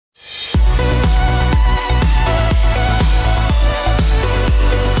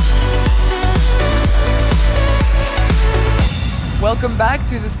welcome back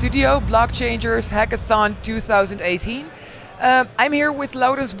to the studio, Blockchaingers Hackathon 2018. I'm here with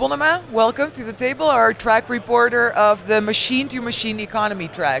Laurens Bonnema. Welcome to the table, our track reporter of the machine-to-machine economy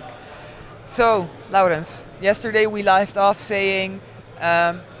track. So, Laurens, yesterday we left off saying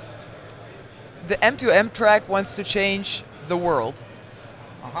the M2M track wants to change the world.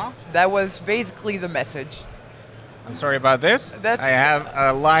 That was basically the message. I'm sorry about this. I have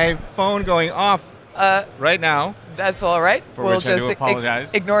a live phone going off right now. That's all right. We'll just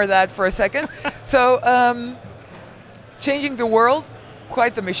ignore that for a second. So, changing the world,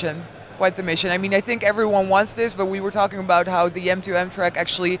 quite the mission. Quite the mission. I mean, I think everyone wants this, but we were talking about how the M2M track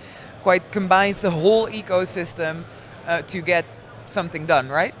actually quite combines the whole ecosystem to get something done,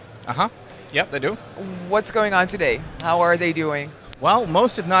 right? Yep, they do. What's going on today? How are they doing? Well,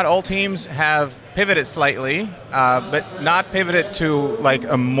 most if not all teams have pivoted slightly, but not pivoted to like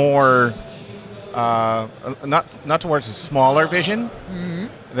a more not towards a smaller vision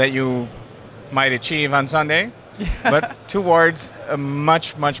that you might achieve on Sunday, but towards a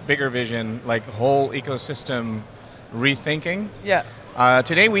much bigger vision, like whole ecosystem rethinking. Yeah.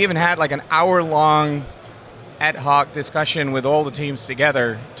 Today we even had like an hour-long ad hoc discussion with all the teams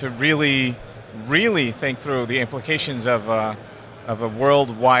together to really think through the implications of a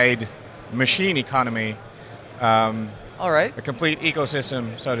worldwide machine economy. All right. A complete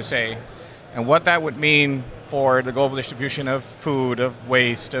ecosystem, so to say. And what that would mean for the global distribution of food, of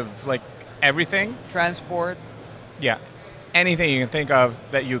waste, of like everything. Transport. Yeah. Anything you can think of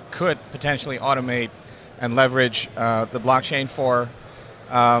that you could potentially automate and leverage the blockchain for.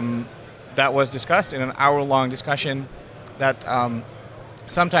 That was discussed in an hour-long discussion that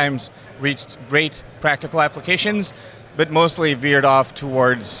sometimes reached great practical applications, but mostly veered off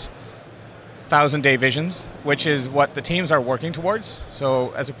towards 1,000-day visions, which is what the teams are working towards.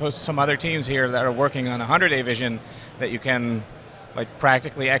 So as opposed to some other teams here that are working on a 100-day vision that you can like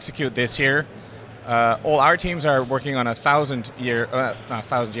practically execute this year, all our teams are working on a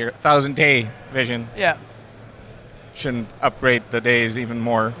 1,000-day vision. Yeah. Shouldn't upgrade the days even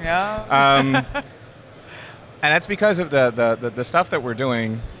more. Yeah. And that's because of the stuff that we're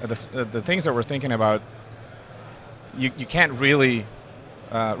doing, the things that we're thinking about. You can't really,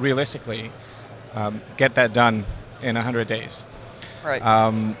 realistically, get that done in 100 days. Right.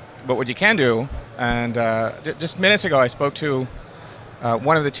 But what you can do, and just minutes ago I spoke to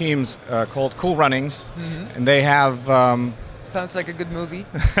one of the teams called Cool Runnings, and they have... Sounds like a good movie.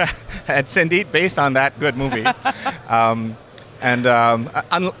 It's indeed based on that good movie.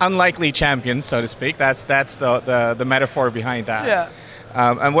 Unlikely champions, so to speak. That's the metaphor behind that. Yeah.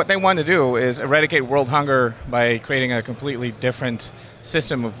 And what they want to do is eradicate world hunger by creating a completely different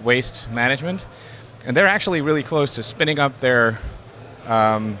system of waste management. And they're actually really close to spinning up their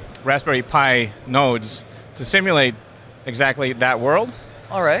Raspberry Pi nodes to simulate exactly that world.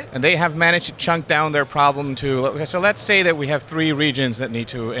 All right. And they have managed to chunk down their problem to, so let's say that we have 3 regions that need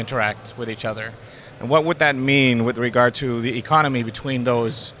to interact with each other. And what would that mean with regard to the economy between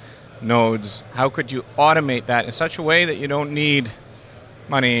those nodes? How could you automate that in such a way that you don't need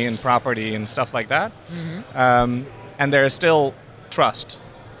money and property and stuff like that? And there is still trust.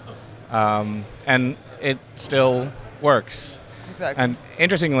 And it still works. Exactly. And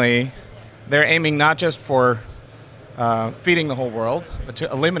interestingly, they're aiming not just for feeding the whole world, but to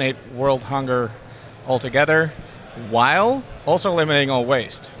eliminate world hunger altogether, while also eliminating all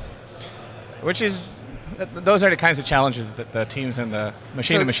waste. Which is, those are the kinds of challenges that the teams in the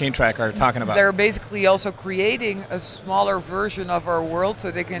machine-to-machine track are talking about. They're basically also creating a smaller version of our world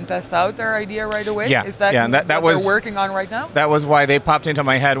so they can test out their idea right away? Yeah. Is that what they're working on right now? That was why they popped into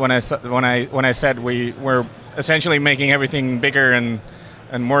my head when I said we were essentially making everything bigger and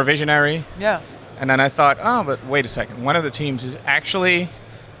more visionary. Yeah. And then I thought, oh, but wait a second. One of the teams has actually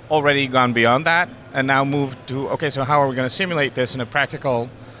already gone beyond that and now moved to, okay, so how are we going to simulate this in a practical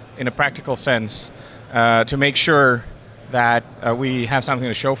sense to make sure that we have something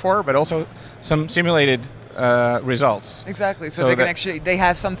to show for, but also some simulated results. Exactly. So they can actually, they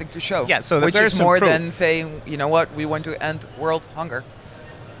have something to show. Yeah. So which is more than saying, you know what, we want to end world hunger.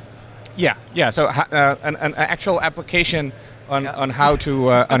 Yeah. Yeah. So an actual application on how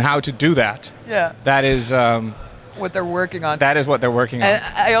to do that. Yeah. That is what they're working on. That is what they're working on. And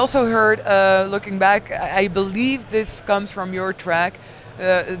I also heard, looking back, I believe this comes from your track.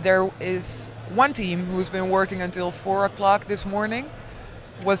 There is one team who's been working until 4 o'clock this morning.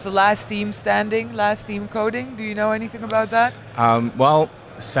 Was the last team standing, last team coding? Do you know anything about that? Well,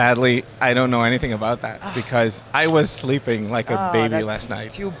 sadly, I don't know anything about that because I was sleeping like a baby last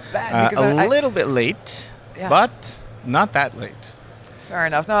night. Too bad. Because a little bit late, but not that late. Fair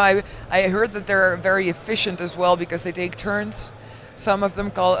enough. No, I heard that they're very efficient as well because they take turns. Some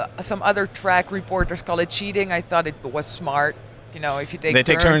other track reporters call it cheating. I thought it was smart. You know, if you take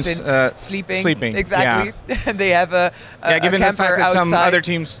turns in sleeping. Exactly. Yeah. They have a given the fact that outside. some other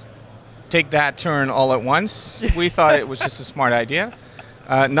teams take that turn all at once, we thought it was just a smart idea.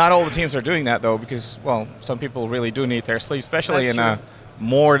 Not all the teams are doing that, though, because, well, some people really do need their sleep, especially in a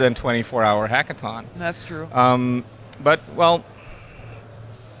more than 24-hour hackathon. That's true. But, well,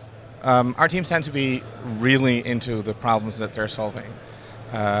 our teams tend to be really into the problems that they're solving.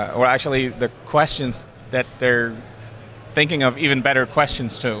 Or actually the questions that they're thinking of, even better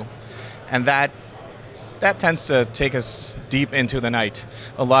questions too. And that tends to take us deep into the night.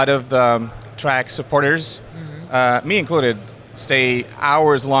 A lot of the track supporters, me included, stay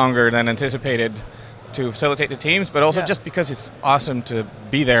hours longer than anticipated to facilitate the teams, but also just because it's awesome to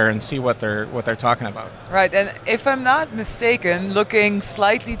be there and see what they're talking about. Right, and if I'm not mistaken, looking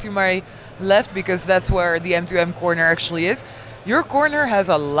slightly to my left, because that's where the M2M corner actually is, your corner has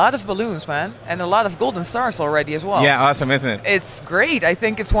a lot of balloons, man, and a lot of golden stars already as well. Yeah, awesome, isn't it? It's great. I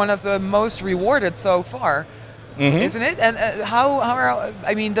think it's one of the most rewarded so far, isn't it? And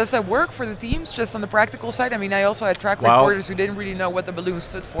I mean, does that work for the teams, just on the practical side? I mean, I also had track reporters who didn't really know what the balloons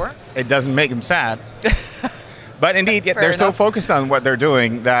stood for. It doesn't make them sad. But indeed, they're so focused on what they're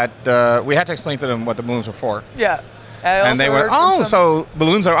doing that we had to explain to them what the balloons were for. Yeah. And they went, oh, so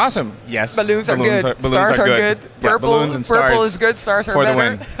balloons are awesome. Yes. Balloons are good. Stars are good. Purple is good. Stars are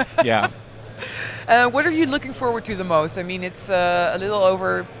better. For the win. Yeah. What are you looking forward to the most? I mean, it's a little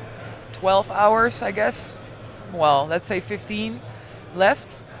over 12 hours, I guess. Well, let's say 15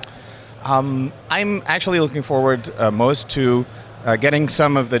 left. I'm actually looking forward most to getting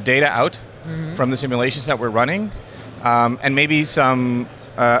some of the data out from the simulations that we're running, and maybe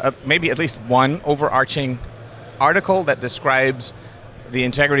maybe at least one overarching article that describes the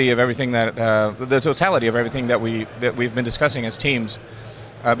integrity of everything that the totality of everything that we've been discussing as teams,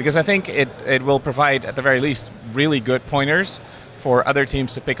 because I think it will provide, at the very least, really good pointers for other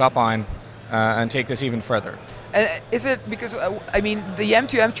teams to pick up on and take this even further. Is it because I mean, the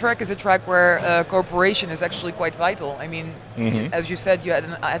M2M track is a track where cooperation is actually quite vital. I mean, as you said, you had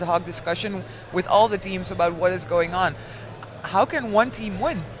an ad hoc discussion with all the teams about what is going on. How can one team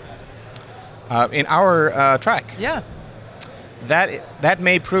win? In our track. Yeah. That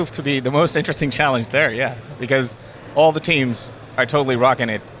may prove to be the most interesting challenge there, yeah. Because all the teams are totally rocking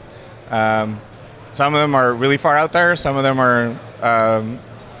it. Some of them are really far out there. Some of them are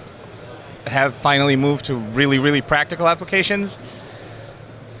have finally moved to really, really practical applications.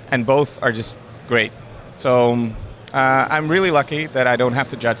 And both are just great. So I'm really lucky that I don't have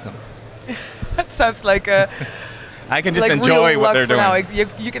to judge them. That sounds like a... I can just enjoy what they're doing. Now.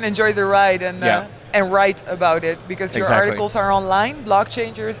 You can enjoy the ride and write about it, because your articles are online,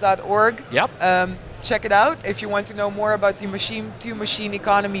 blockchangers.org. Yep. Check it out if you want to know more about the machine-to-machine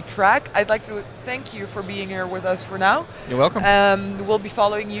economy track. I'd like to thank you for being here with us for now. You're welcome. We'll be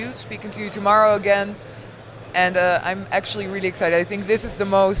following you, speaking to you tomorrow again. And I'm actually really excited. I think this is the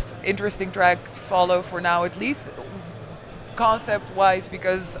most interesting track to follow for now, at least concept-wise,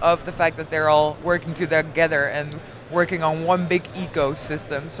 because of the fact that they're all working together and working on one big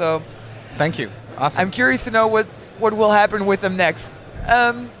ecosystem. So thank you. Awesome. I'm curious to know what will happen with them next.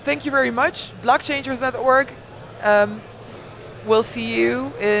 Thank you very much. Blockchangers.org. We'll see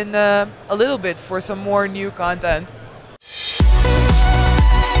you in a little bit for some more new content.